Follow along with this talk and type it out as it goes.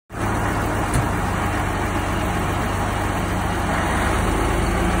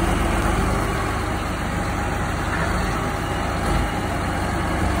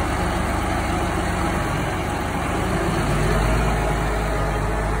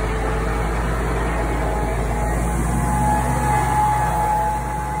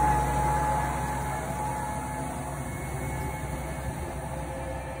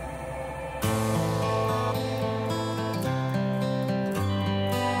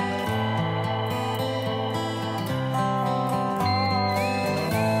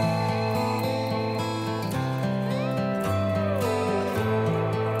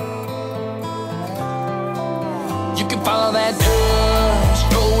can follow that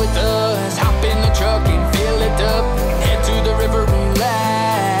dust. Roll with us, hop in the truck and fill it up. Head to the river,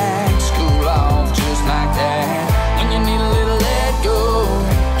 relax, cool off just like that. When you need a little let go,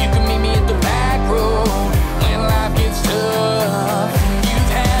 you can meet me at the back road. When life gets tough and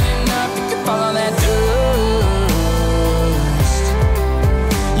you've had enough, you can follow that dust.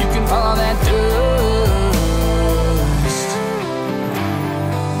 You can follow that dust.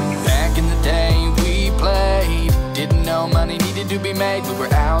 Back in the day we played, didn't know money needed to be made. We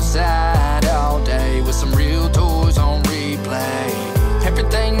were outside all day with some real toys on replay.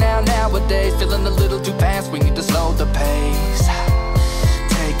 Everything nowadays feeling a little too fast. We need to slow the pace.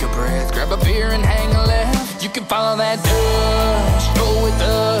 Take a breath, grab a beer and hang a left. You can follow that dust. Roll with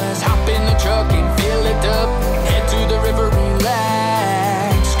us, hop in the truck and fill it up. Head to the river,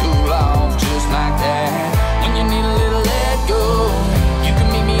 relax, cool off just like that. When you need a little let go, you can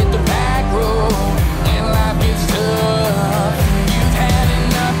meet me at the back road. When life gets tough and you've had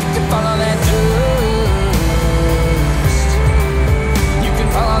enough, you can follow that dust. You can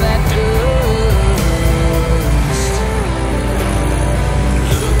follow that dust.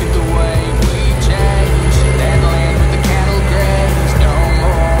 Look at the way we change. That land with the cattle graze. No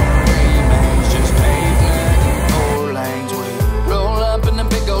more remains, just pavement and 4 lanes. We roll up in a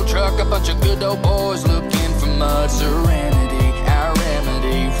big old truck, a bunch of good old boys looking for mud. Serenity, our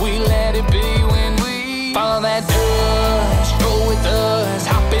remedy. We let it be when we follow that dust. Roll with us,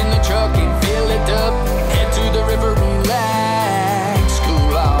 hop in the truck and fill it up. Head to the river, relax,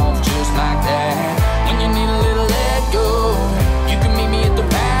 cool off just like that. When you need a little let go, you can meet me at the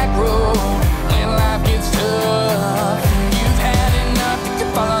back road. When life gets tough and you've had enough, you can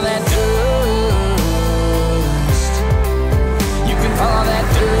follow that dust. You can follow that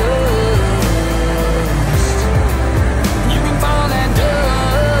dust. You can follow that dust.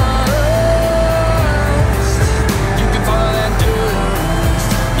 You can follow that dust.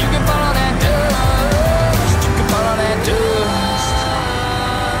 You can follow that dust. You can follow that dust.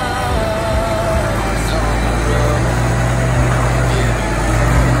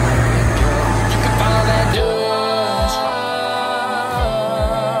 You can follow that dust.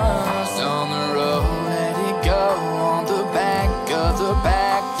 On the road, let it go on the back of the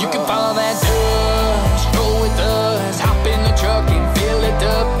back. You can follow that dust. Roll with us, hop in the truck and fill it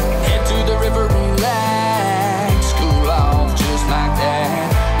up. Head to the river, relax, cool off just like that.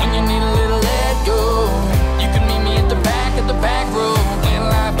 When you need a little let go, you can meet me at the back of the back road. When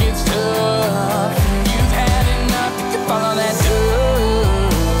life gets tough and you've had enough, you can follow that dust.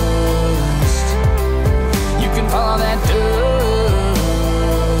 You can follow that dust.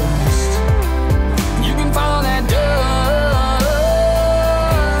 You can follow that dust.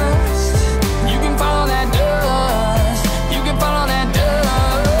 You can follow that dust. You can follow that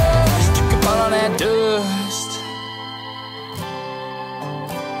dust. You can follow that dust.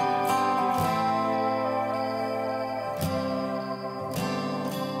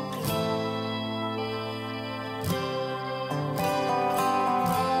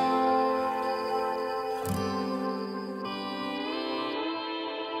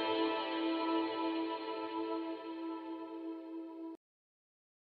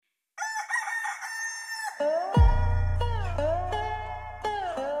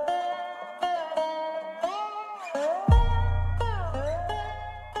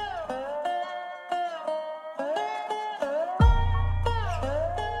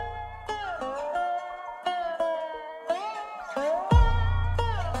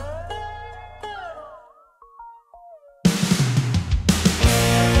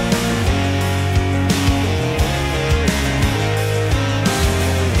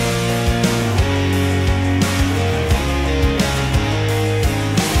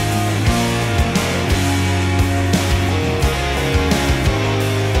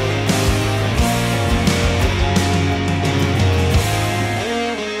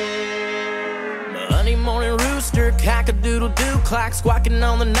 Cock-a-doodle-doo, clock squawking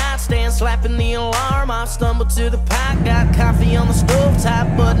on the nightstand, slapping the alarm. I stumbled to the pot, got coffee on the stove top,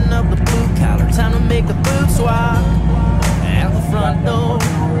 button up the blue collar, time to make the boot swap. Out the front door,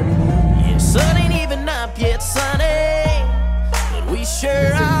 yeah, sun ain't even up yet, sunny, but we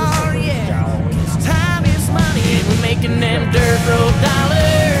sure are, yeah, 'cause time is money and we're making them dirt road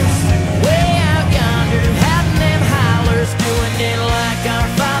dollars. Way out yonder, having them hollers, doing it like our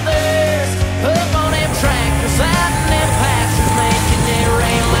fathers, up on them tractors, out in them pastures, making it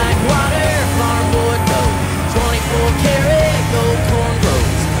rain like water. Farm boy goes, 24 karat gold corn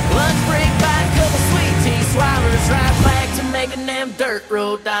grows. Lunch break by a couple sweet tea swallowers, right back to making them dirt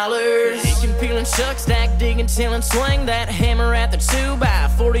road dollars. Aching, peeling chuck, stack, digging, tilling, swing that hammer at the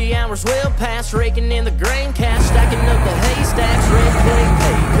 2x. 40 hours well past, raking in the grain cash, stacking up the haystacks, red plate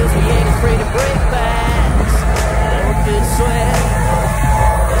pay, cause we ain't afraid to break backs. Or good sweat.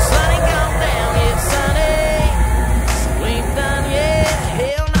 The sun ain't gone down yet, Sunday, so we ain't done yet,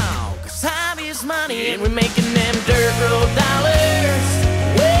 hell no, cause time is money and we're making them dirt road dollars.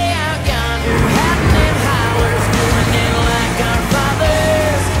 Way out yonder, having them hollers, doing it like our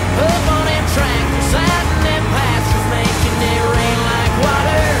fathers. Up on them tractors, out in them pastures, making it rain like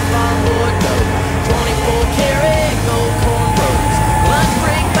water. Farm boy go, 24 karat gold corn rows. Lunch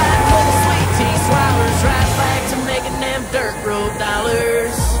break back for the sweet tea swallowers, right back to making them dirt road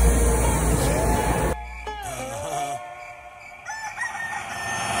dollars.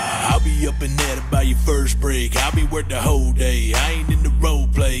 I'll be up and at it by your first break. I'll be working the whole day. I ain't in the role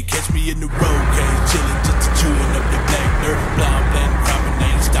play. Catch me in the road cage, chillin' just a chewing up the black dirt. Blonde, blend, cropping,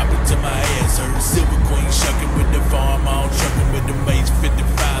 ain't stopping till my ass hurt. Silver queen shucking with the farm, all trucking with the mates.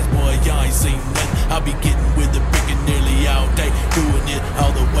 55s, boy, y'all ain't seen nothing. I'll be getting with the picket nearly all day, doing it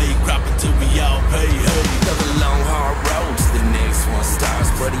all the way, cropping till we all pay. Hey, another long hard road to the next one starts,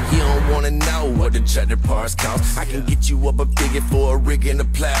 buddy. You don't wanna know what the tractor parts cost. I can get you up a figure for a rig and a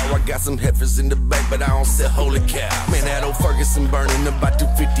plow. I got some heifers in the back, but I don't sell holy cow. Man, that old Ferguson burning about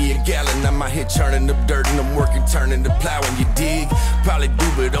 250 a gallon. I'm out here churning up dirt and I'm working, turning the plow. And you dig? Probably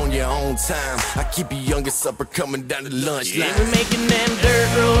do it on your own time. I keep your youngest supper coming down the lunch line. Yeah, we're making them dirt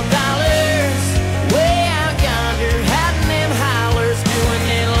road dollars. Way out yonder, having them hollers, doing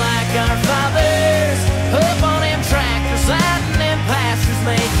it like our fathers. Up on them tractors, out in them pastures,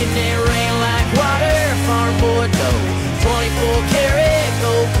 making it rain like water. Farm boy dough, 24 karat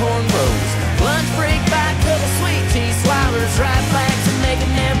gold corn rows. Lunch break back to the sweet tea swallowers, right back to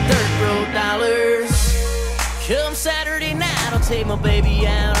making them dirt road dollars. Come Saturday night, I'll take my baby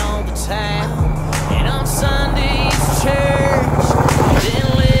out on the town, and on Sundays, church.